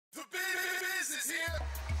here.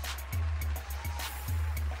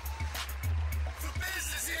 The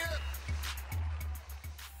Biz is here.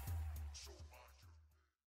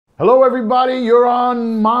 Hello everybody, you're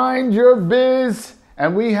on Mind Your Biz,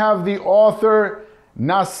 and we have the author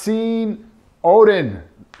Nassim Odin.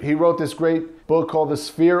 He wrote this great book called The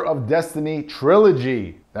Sphere of Destiny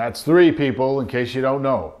Trilogy. That's 3 people, in case you don't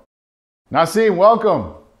know. Nassim,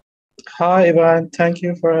 welcome. Hi, Ivan. Thank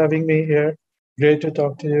you for having me here. Great to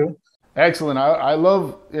talk to you. Excellent. I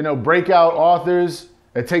love, breakout authors.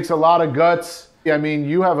 It takes a lot of guts. I mean,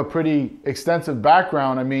 you have a pretty extensive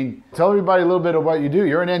background. I mean, tell everybody a little bit of what you do.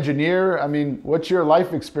 You're an engineer. I mean, what's your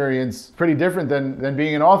life experience? Pretty different than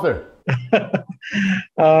being an author.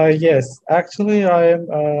 Yes, actually, I am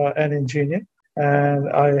an engineer and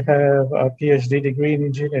I have a PhD degree in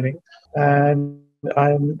engineering. And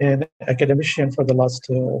I'm an academician for the last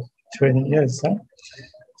 20 years.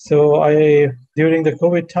 So during the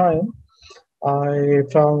COVID time, I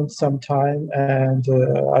found some time and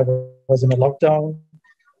I was in a lockdown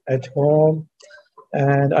at home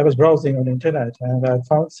and I was browsing on the internet and I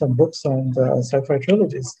found some books on the sci-fi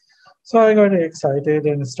trilogies. So I got excited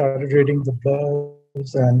and started reading the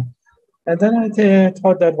books and then I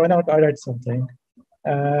thought that why not I write something.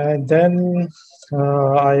 And then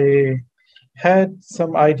I had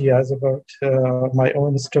some ideas about my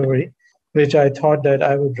own story, which I thought that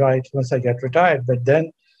I would write once I get retired. But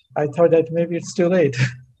then I thought that maybe it's too late.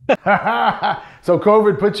 So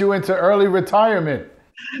COVID put you into early retirement.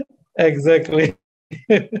 Exactly.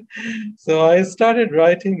 So I started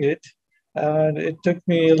writing it, and it took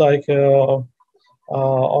me like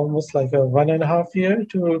almost like a 1.5 year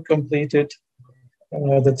to complete it,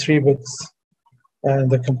 the 3 books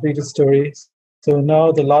and the completed story. So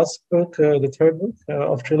now the last book, the 3rd book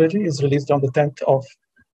of trilogy, is released on the 10th of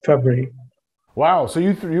February. Wow. So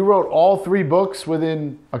you wrote all 3 books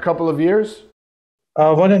within a couple of years?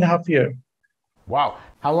 1.5 year. Wow.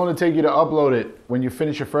 How long did it take you to upload it when you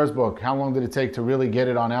finished your first book? How long did it take to really get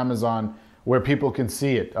it on Amazon where people can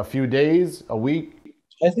see it? A few days? A week?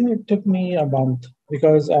 I think it took me a month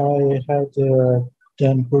because I had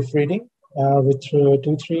done proofreading with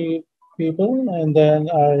 2-3 people, and then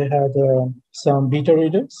I had some beta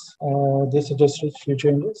readers. They suggested few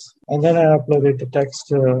changes, and then I uploaded the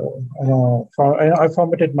text. I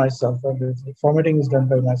formatted myself. The formatting is done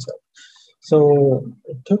by myself. So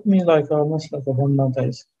it took me almost like a 1 month,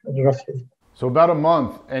 roughly. So about a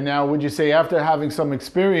month. And now, would you say after having some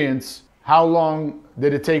experience, how long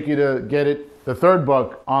did it take you to get the 3rd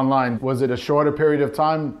book online? Was it a shorter period of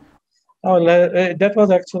time? Oh, that was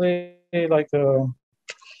actually like you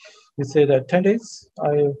say that 10 days.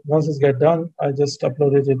 Once it get done, I just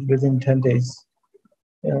uploaded it within 10 days.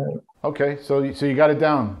 Okay, so you got it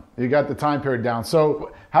down. You got the time period down.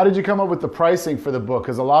 So how did you come up with the pricing for the book?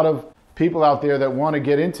 Because a lot of people out there that want to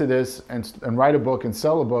get into this and write a book and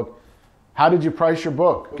sell a book, how did you price your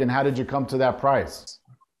book and how did you come to that price?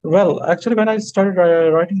 Well, actually, when I started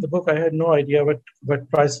writing the book, I had no idea what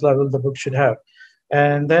price level the book should have.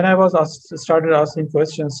 And then I started asking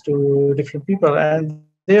questions to different people, and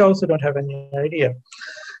they also don't have any idea.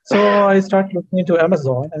 So I started looking into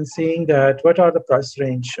Amazon and seeing that what are the price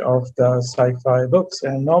range of the sci-fi books.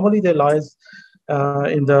 And normally they lies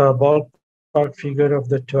in the ballpark figure of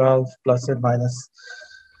the 12 plus and minus.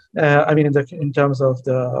 I mean, in terms of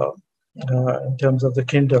the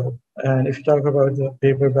Kindle. And if you talk about the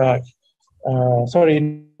paperback,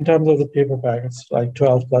 in terms of the paperback, it's like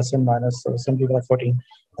 12 plus and minus. So some people are 14,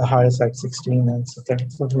 the highest like 16 and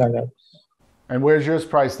something like that. And where's yours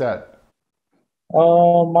priced at?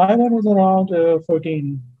 My one is around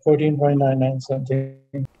 14.99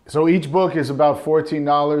 something. So each book is about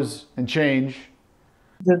 $14 and change.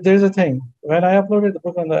 There's a thing. When I uploaded the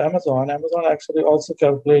book on the Amazon actually also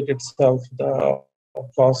calculates itself the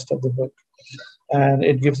cost of the book. And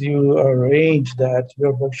it gives you a range that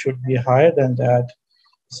your book should be higher than that.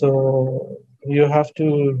 So you have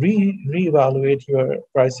to reevaluate your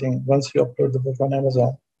pricing once you upload the book on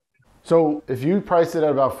Amazon. So if you price it at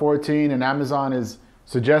about 14 and Amazon is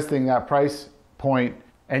suggesting that price point,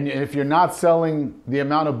 and if you're not selling the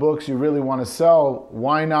amount of books you really want to sell,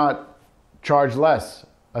 why not charge less?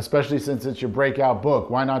 Especially since it's your breakout book.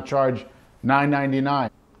 Why not charge $9.99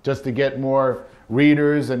 just to get more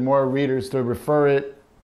readers and more readers to refer it?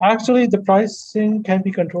 Actually, the pricing can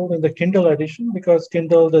be controlled in the Kindle edition because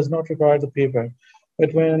Kindle does not require the paper.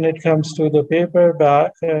 But when it comes to the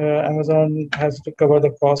paperback, Amazon has to cover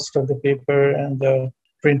the cost of the paper and the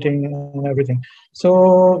printing and everything.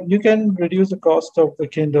 So you can reduce the cost of the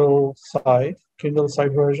Kindle side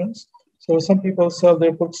versions. So some people sell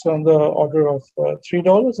their books on the order of $3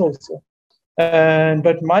 also. And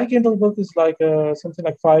but my Kindle book is like something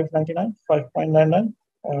like 5.99, 5.99.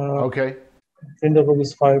 Okay. Kindle book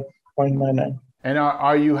is 5.99. And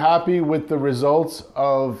are you happy with the results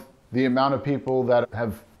of the amount of people that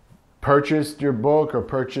have purchased your book or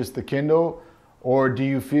purchased the Kindle? Or do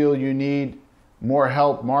you feel you need more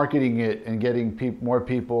help marketing it and getting more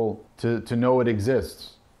people to know it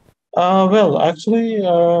exists? Well, actually,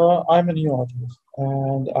 I'm a new author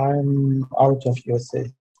and I'm out of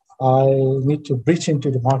USA. I need to breach into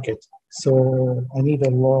the market. So I need a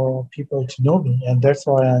lot of people to know me, and that's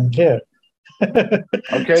why I'm here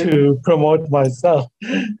Okay. to promote myself.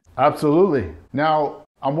 Absolutely. Now,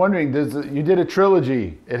 I'm wondering, you did a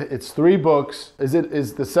trilogy. It's 3 books.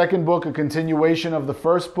 Is the second book a continuation of the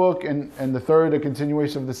first book and the third a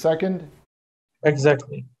continuation of the second?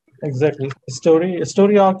 Exactly. A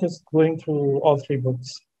story arc is going through all 3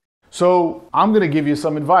 books. So I'm going to give you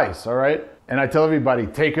some advice, all right? And I tell everybody,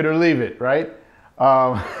 take it or leave it, right?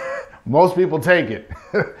 Most people take it.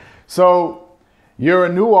 So you're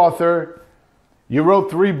a new author. You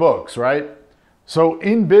wrote 3 books, right? So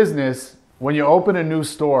in business, when you open a new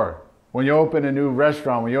store, when you open a new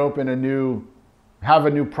restaurant, when you have a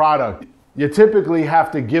new product, you typically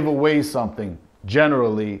have to give away something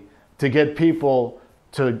generally to get people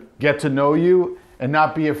to get to know you and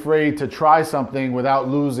not be afraid to try something without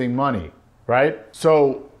losing money, right?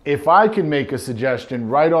 So if I can make a suggestion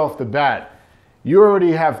right off the bat, you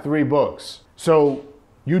already have 3 books. So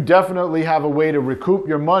you definitely have a way to recoup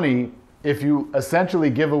your money if you essentially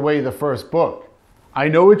give away the first book. I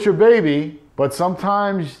know it's your baby, but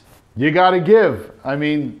sometimes you got to give. I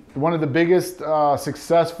mean, one of the biggest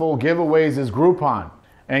successful giveaways is Groupon.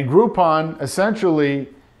 And Groupon essentially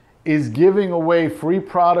is giving away free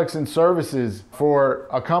products and services for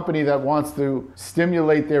a company that wants to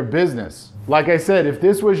stimulate their business. Like I said, if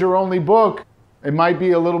this was your only book, it might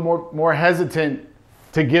be a little more hesitant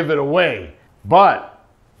to give it away. But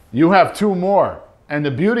you have 2 more. And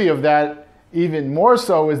the beauty of that, even more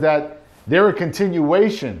so, is that they're a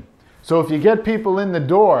continuation. So if you get people in the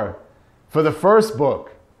door for the first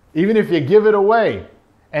book, even if you give it away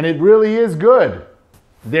and it really is good,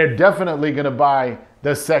 they're definitely going to buy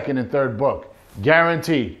the second and third book.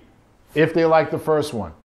 Guaranteed. If they like the first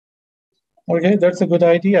one. Okay, that's a good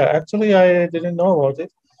idea. Actually, I didn't know about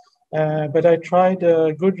it, but I tried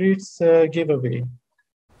Goodreads giveaway.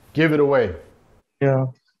 Give it away. Yeah.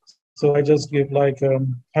 So I just give like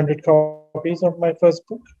 100 copies of my first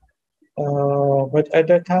book. But at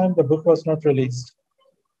that time, the book was not released.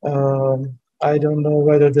 I don't know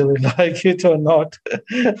whether they will like it or not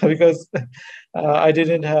because I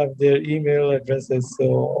didn't have their email addresses,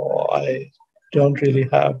 so I don't really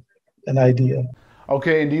have an idea.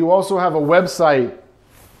 Okay, and do you also have a website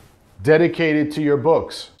dedicated to your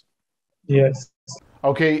books? Yes.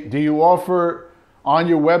 Okay, do you offer on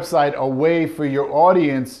your website a way for your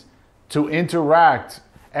audience to interact,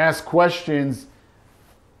 ask questions,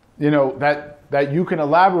 that you can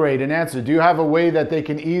elaborate and answer? Do you have a way that they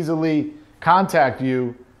can easily contact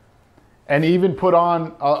you and even put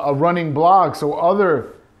on a running blog so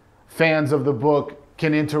other fans of the book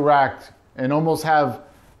can interact and almost have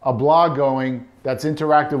a blog going that's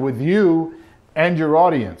interactive with you and your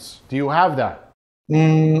audience? Do you have that?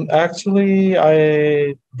 Actually,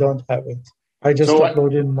 I don't have it. I just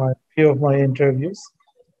uploaded few of my interviews,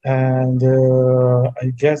 and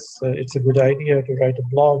I guess it's a good idea to write a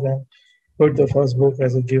blog and put the first book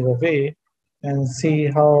as a giveaway and see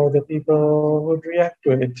how the people would react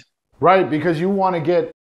to it. Right, because you want to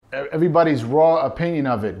get everybody's raw opinion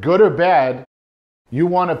of it, good or bad. You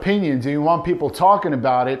want opinions and you want people talking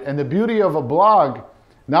about it. And the beauty of a blog,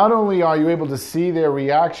 not only are you able to see their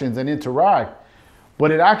reactions and interact,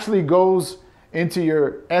 but it actually goes into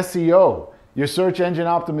your SEO, your search engine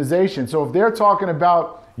optimization. So if they're talking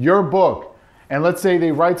about your book, and let's say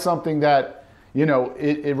they write something that,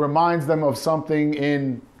 it reminds them of something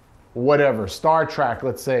in whatever, Star Trek,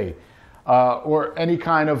 let's say, or any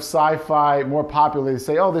kind of sci-fi, more popular, they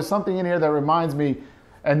say, oh, there's something in here that reminds me,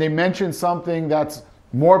 and they mention something that's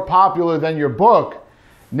more popular than your book.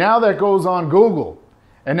 Now that goes on Google.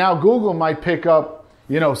 And now Google might pick up,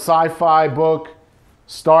 sci-fi book,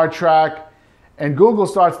 Star Trek, and Google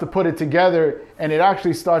starts to put it together, and it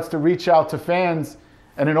actually starts to reach out to fans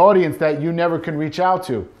and an audience that you never can reach out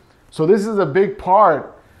to. So this is a big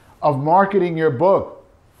part of marketing your book,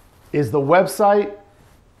 is the website,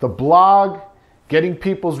 the blog, getting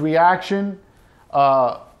people's reaction,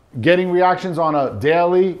 getting reactions on a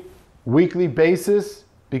daily, weekly basis,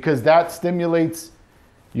 because that stimulates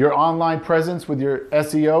your online presence with your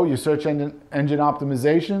SEO, your search engine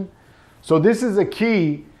optimization. So this is a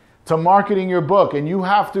key to marketing your book, and you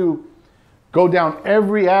have to go down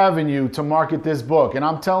every avenue to market this book. And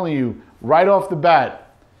I'm telling you, right off the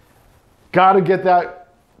bat, got to get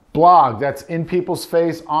that blog that's in people's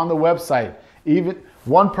face on the website. Even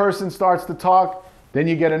one person starts to talk, then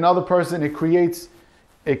you get another person. It creates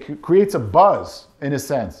a buzz in a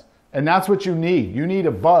sense. And that's what you need. You need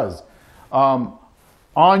a buzz on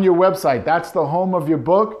your website. That's the home of your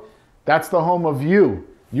book. That's the home of you.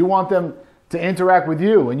 You want them to interact with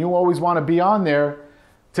you, and you always want to be on there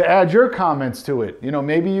to add your comments to it. You know,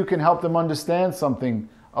 maybe you can help them understand something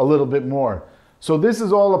a little bit more. So this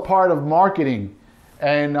is all a part of marketing.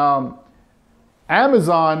 And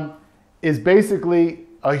Amazon is basically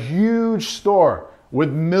a huge store with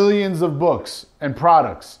millions of books and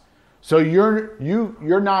products. So you're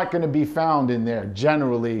not going to be found in there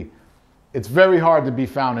generally. It's very hard to be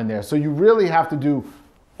found in there. So you really have to do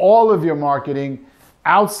all of your marketing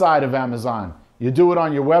outside of Amazon. You do it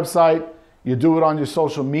on your website, you do it on your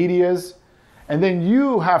social medias, and then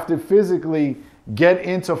you have to physically get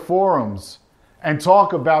into forums and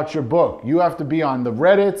talk about your book. You have to be on the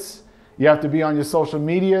Reddits, you have to be on your social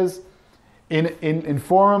medias, in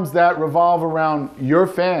forums that revolve around your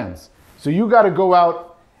fans. So you got to go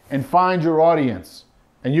out and find your audience,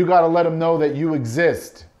 and you got to let them know that you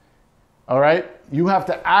exist. All right? You have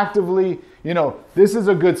to actively, this is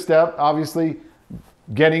a good step, obviously,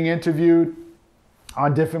 getting interviewed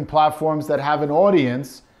on different platforms that have an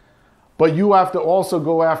audience, but you have to also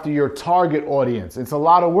go after your target audience. It's a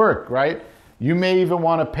lot of work, right? You may even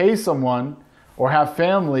want to pay someone or have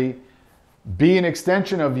family be an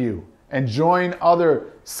extension of you and join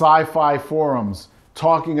other sci-fi forums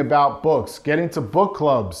talking about books. Get into book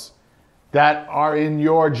clubs that are in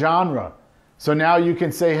your genre. So now you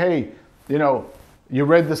can say, hey, you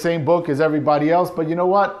read the same book as everybody else, but you know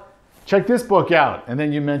what? Check this book out. And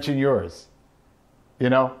then you mention yours,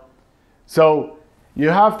 So you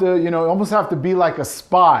have to, almost have to be like a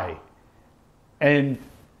spy and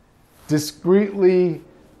discreetly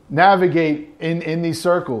navigate in these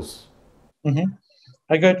circles. Mm-hmm.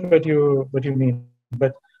 I get what you mean,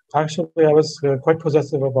 but actually I was quite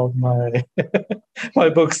possessive about my my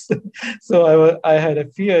books. So I had a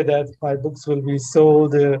fear that my books will be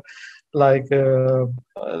sold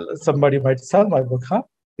somebody might sell my book, huh?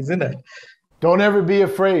 Isn't it? Don't ever be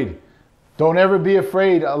afraid. Don't ever be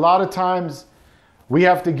afraid. A lot of times we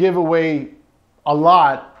have to give away a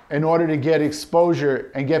lot in order to get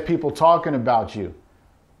exposure and get people talking about you.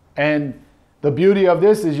 And the beauty of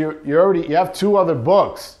this is you have 2 other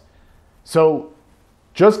books. So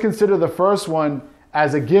just consider the first one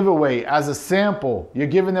as a giveaway, as a sample. You're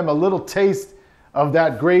giving them a little taste of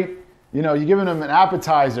that great, you're giving them an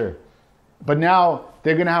appetizer. But now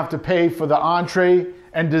they're going to have to pay for the entree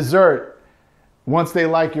and dessert once they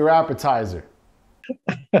like your appetizer.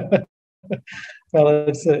 Well,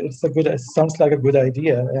 it sounds like a good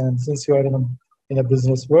idea. And since you are in a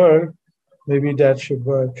business world, maybe that should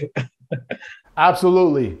work.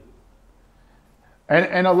 Absolutely.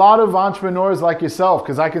 And a lot of entrepreneurs like yourself,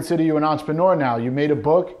 because I consider you an entrepreneur now. You made a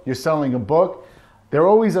book, you're selling a book. They're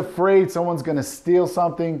always afraid someone's going to steal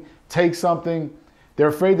something, take something. They're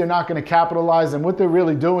afraid they're not going to capitalize. And what they're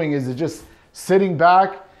really doing is they're just sitting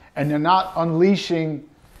back and they're not unleashing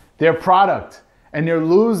their product. And they're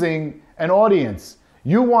losing an audience.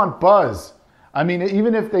 You want buzz. I mean,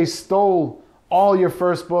 even if they stole all your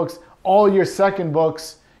first books, all your second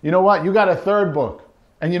books, you know what? You got a third book.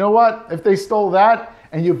 And you know what? If they stole that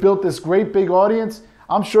and you built this great big audience,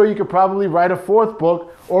 I'm sure you could probably write a 4th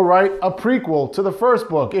book or write a prequel to the first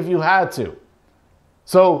book if you had to.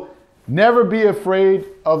 So never be afraid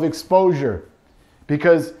of exposure,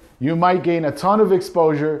 because you might gain a ton of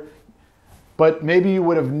exposure, but maybe you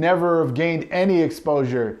would have never have gained any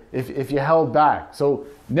exposure if you held back. So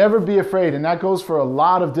never be afraid. And that goes for a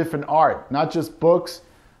lot of different art, not just books,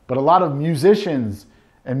 but a lot of musicians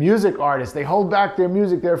and music artists. They hold back their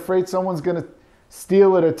music. They're afraid someone's going to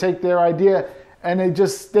steal it or take their idea, and it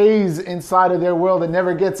just stays inside of their world and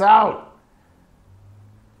never gets out.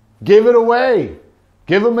 Give it away.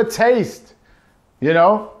 Give them a taste.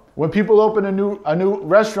 When people open a new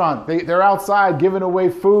restaurant, they're outside giving away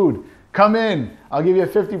food. Come in, I'll give you a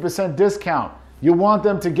 50% discount. You want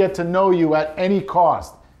them to get to know you at any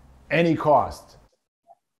cost. Any cost.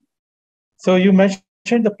 So you mentioned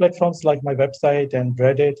the platforms like my website and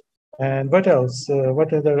Reddit, and what else?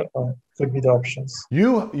 What other could be the options?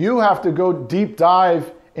 You have to go deep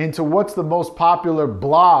dive into what's the most popular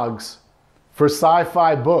blogs for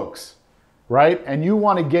sci-fi books, right? And you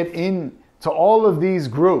want to get into all of these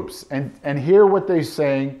groups and hear what they're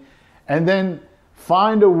saying, and then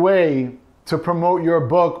find a way to promote your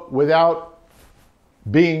book without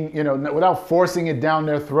being, without forcing it down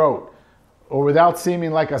their throat. or without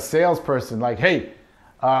seeming like a salesperson, like, hey,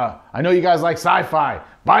 I know you guys like sci-fi.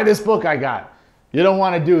 Buy this book I got. You don't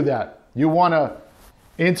want to do that. You want to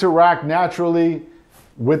interact naturally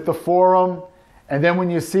with the forum. And then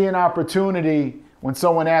when you see an opportunity, when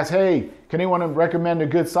someone asks, hey, can anyone recommend a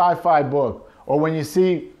good sci-fi book? Or when you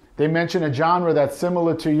see they mention a genre that's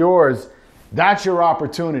similar to yours, that's your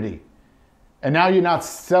opportunity. And now you're not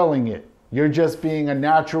selling it. You're just being a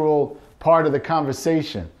natural part of the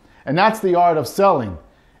conversation. And that's the art of selling,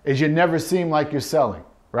 is you never seem like you're selling,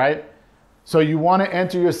 right? So you want to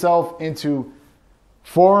enter yourself into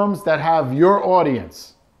forums that have your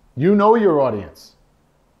audience. You know your audience.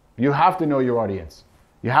 You have to know your audience.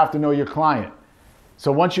 You have to know your client.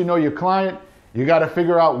 So once you know your client, you got to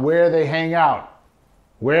figure out where they hang out.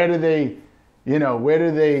 Where do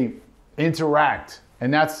they interact?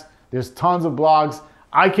 And there's tons of blogs.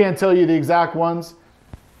 I can't tell you the exact ones,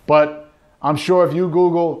 but I'm sure if you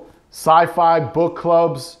Google sci-fi book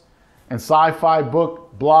clubs and sci-fi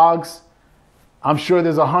book blogs, I'm sure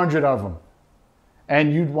there's 100 of them.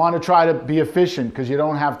 And you'd want to try to be efficient because you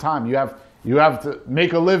don't have time. You have to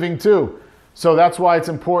make a living too. So that's why it's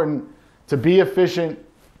important to be efficient,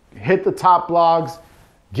 hit the top blogs,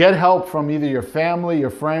 get help from either your family, your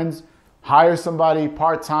friends, hire somebody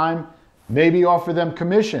part-time, maybe offer them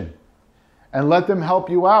commission and let them help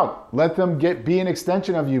you out. Let them be an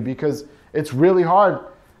extension of you, because it's really hard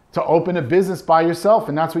to open a business by yourself.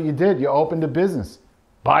 And that's what you did. You opened a business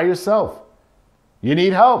by yourself. You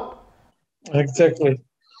need help. Exactly.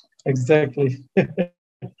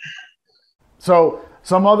 So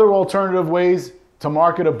some other alternative ways to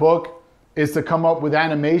market a book is to come up with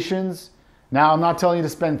animations. Now, I'm not telling you to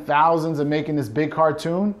spend thousands in making this big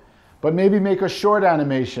cartoon, but maybe make a short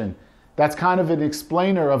animation that's kind of an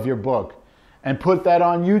explainer of your book and put that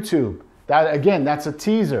on YouTube. That, again, that's a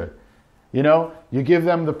teaser. You know, you give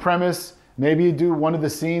them the premise. Maybe you do one of the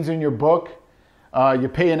scenes in your book. You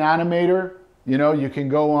pay an animator. You know, you can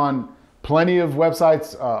go on plenty of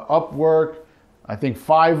websites, Upwork, I think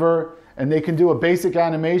Fiverr, and they can do a basic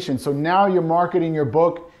animation. So now you're marketing your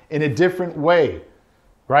book in a different way,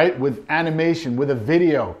 right? With animation, with a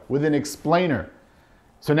video, with an explainer.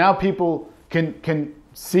 So now people can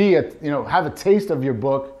see it, you know, have a taste of your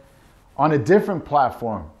book on a different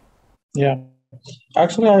platform. Yeah.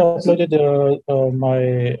 Actually, I uploaded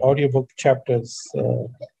my audiobook chapters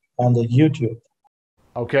on the YouTube.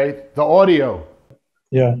 Okay, the audio.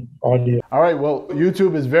 Yeah, audio. All right, well,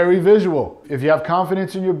 YouTube is very visual. If you have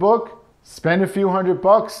confidence in your book, spend a few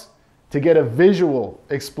 $100 to get a visual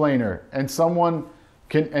explainer, and someone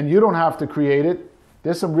can, and you don't have to create it.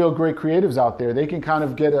 There's some real great creatives out there. They can kind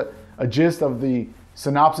of get a gist of the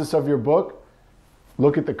synopsis of your book,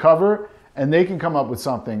 look at the cover, and they can come up with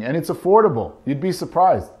something, and it's affordable. You'd be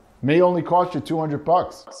surprised. May only cost you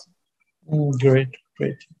 $200. Great.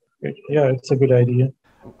 Yeah, it's a good idea.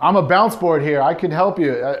 I'm a bounce board here. I can help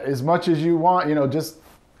you as much as you want. You know, just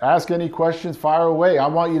ask any questions, fire away. I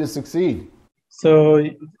want you to succeed. So,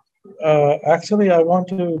 actually, I want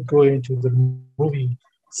to go into the movie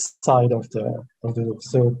side of the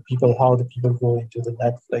so how the people go into the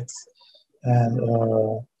Netflix and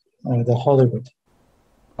the Hollywood.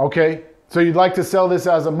 Okay, so you'd like to sell this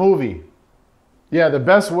as a movie? Yeah, the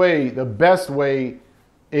best way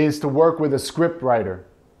is to work with a script writer,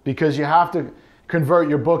 because you have to convert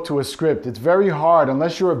your book to a script. It's very hard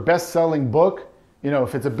unless you're a best-selling book. You know,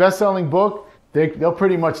 if it's a best-selling book, they'll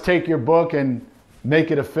pretty much take your book and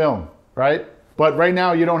make it a film, right? But right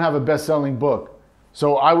now you don't have a best-selling book.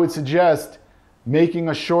 So I would suggest making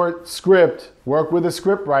a short script, work with a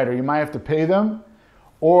script writer. You might have to pay them,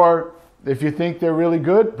 or if you think they're really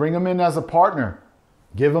good, bring them in as a partner.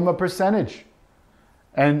 Give them a percentage.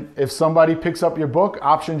 And if somebody picks up your book,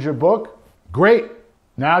 options your book, great.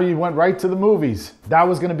 Now you went right to the movies. That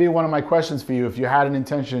was going to be one of my questions for you if you had an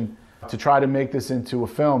intention to try to make this into a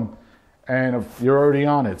film, and you're already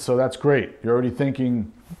on it. So that's great. You're already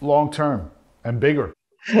thinking long term and bigger.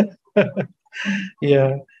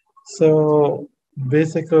 Yeah. So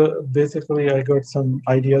basically I got some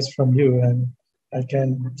ideas from you, and I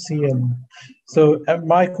can see. And so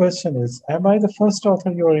my question is, am I the first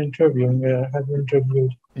author you are interviewing? Have you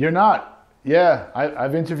interviewed? You're not. Yeah,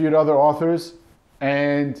 I've interviewed other authors,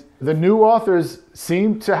 and the new authors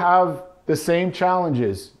seem to have the same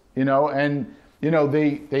challenges, you know, and, you know,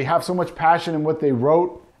 they have so much passion in what they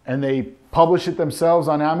wrote, and they publish it themselves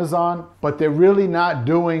on Amazon, but they're really not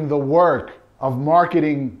doing the work of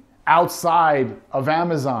marketing outside of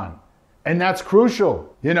Amazon. And that's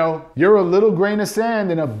crucial. You know, you're a little grain of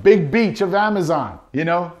sand in a big beach of Amazon. You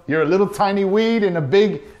know, you're a little tiny weed in a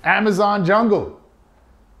big Amazon jungle.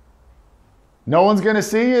 No one's going to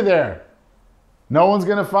see you there. No one's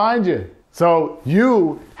going to find you. So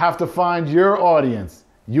you have to find your audience.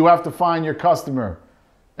 You have to find your customer.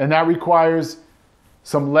 And that requires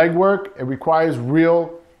some legwork. It requires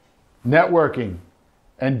real networking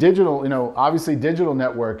and digital, obviously digital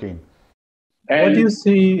networking. And what do you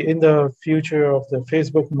see in the future of the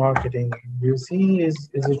Facebook marketing? Do you see is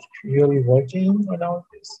it really working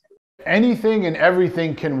nowadays? Anything and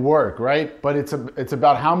everything can work, right? But it's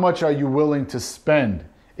about how much are you willing to spend?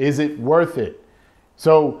 Is it worth it?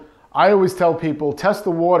 So I always tell people, test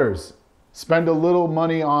the waters. Spend a little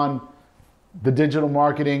money on the digital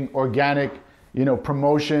marketing, organic,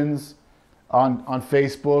 promotions on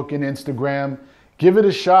Facebook and Instagram. Give it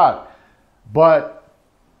a shot. But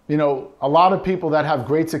a lot of people that have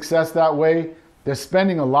great success that way, they're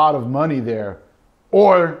spending a lot of money there,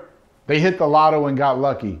 or they hit the lotto and got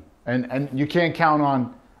lucky. And you can't count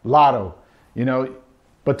on lotto,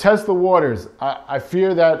 but test the waters. I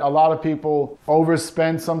fear that a lot of people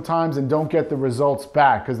overspend sometimes and don't get the results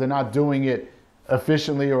back because they're not doing it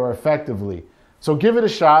efficiently or effectively. So give it a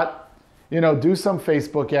shot, do some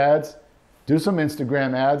Facebook ads, do some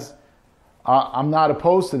Instagram ads. I'm not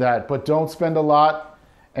opposed to that, but don't spend a lot.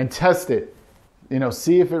 And test it,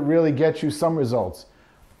 see if it really gets you some results.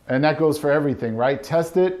 And that goes for everything, right?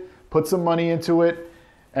 Test it, put some money into it.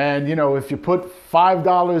 And, if you put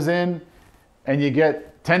 $5 in and you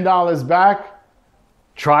get $10 back,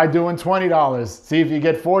 try doing $20. See if you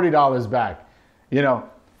get $40 back.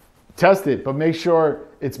 Test it, but make sure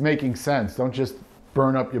it's making sense. Don't just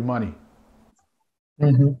burn up your money. I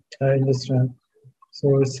understand.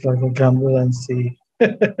 So it's like a gamble and see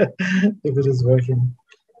if it is working.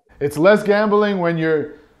 It's less gambling when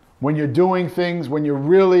you're doing things, when you're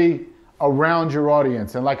really around your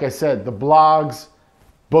audience. And like I said, the blogs,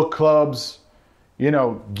 book clubs,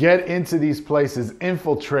 get into these places,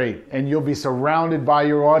 infiltrate, and you'll be surrounded by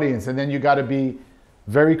your audience. And then you got to be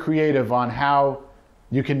very creative on how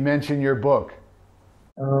you can mention your book.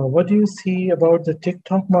 What do you see about the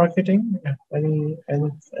TikTok marketing? Any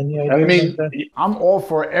ideas? I'm all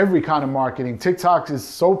for every kind of marketing. TikTok is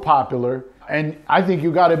so popular. And I think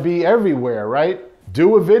you got to be everywhere, right?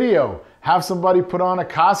 Do a video, have somebody put on a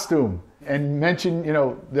costume and mention,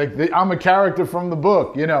 I'm a character from the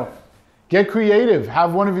book, Get creative,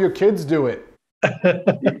 have one of your kids do it.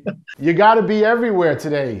 You got to be everywhere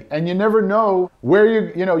today. And you never know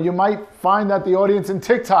where you might find that the audience in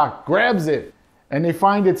TikTok grabs it and they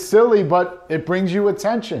find it silly, but it brings you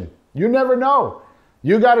attention. You never know.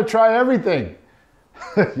 You got to try everything.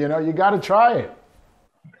 You got to try it.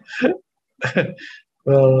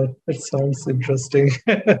 Well, it sounds interesting.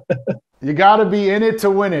 You got to be in it to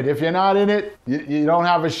win it. If you're not in it, you don't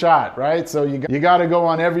have a shot, right? So you got to go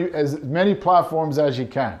on as many platforms as you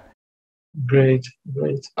can. Great.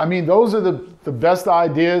 I mean, those are the best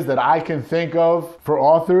ideas that I can think of for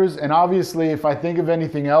authors. And obviously, if I think of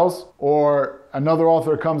anything else or another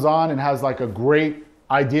author comes on and has like a great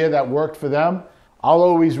idea that worked for them, I'll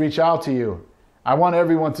always reach out to you. I want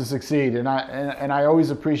everyone to succeed, and I always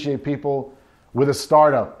appreciate people with a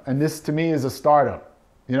startup. And this to me is a startup.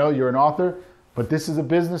 You're an author, but this is a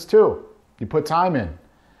business too. You put time in,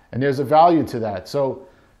 and there's a value to that. So,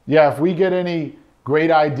 yeah, if we get any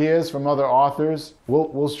great ideas from other authors,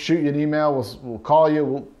 we'll shoot you an email. We'll call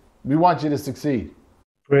you. We want you to succeed.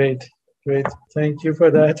 Great. Thank you for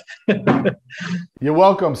that. You're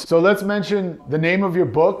welcome. So let's mention the name of your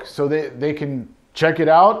book so they can check it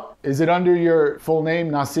out. Is it under your full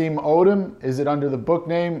name, Nassim Odin? Is it under the book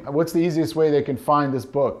name? What's the easiest way they can find this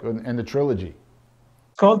book and the trilogy?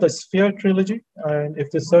 It's called the Sphere Trilogy. And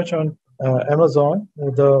if they search on Amazon,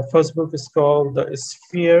 the first book is called The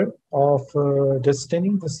Sphere of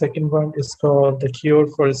Destiny. The second one is called The Cure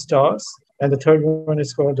for Stars. And the third one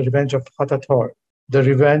is called The Revenge of Hatator. The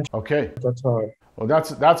Revenge of Hatator. Well,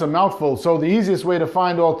 that's a mouthful. So the easiest way to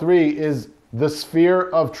find all three is The Sphere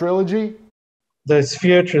of Trilogy? The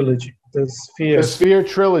Sphere Trilogy. The Sphere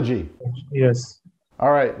Trilogy. Yes.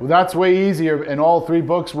 All right. Well, that's way easier, and all three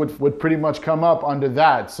books would pretty much come up under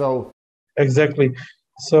that. So exactly.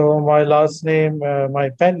 So my last name, my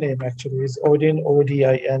pen name actually is Odin,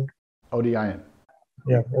 O-D-I-N. O-D-I-N.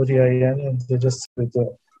 Yeah, O-D-I-N, and they just with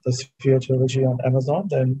the Sphere Trilogy on Amazon,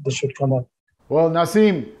 then this should come up. Well,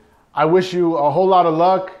 Nassim, I wish you a whole lot of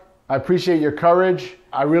luck. I appreciate your courage.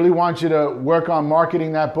 I really want you to work on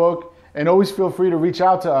marketing that book, and always feel free to reach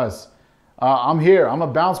out to us. I'm here. I'm a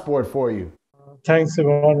bounce board for you. Thanks,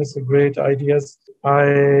 Ivan. It's a great ideas.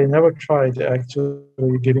 I never tried actually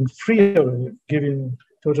giving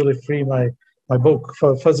totally free my book,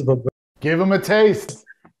 first book. Give them a taste.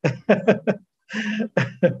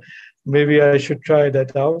 Maybe I should try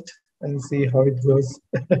that out. and see how it goes.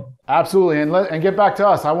 Absolutely. And get back to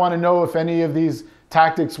us. I want to know if any of these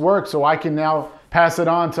tactics work so I can now pass it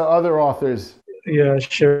on to other authors. Yeah,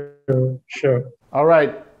 sure. All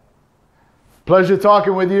right. Pleasure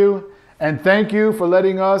talking with you. And thank you for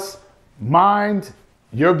letting us mind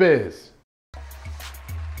your biz.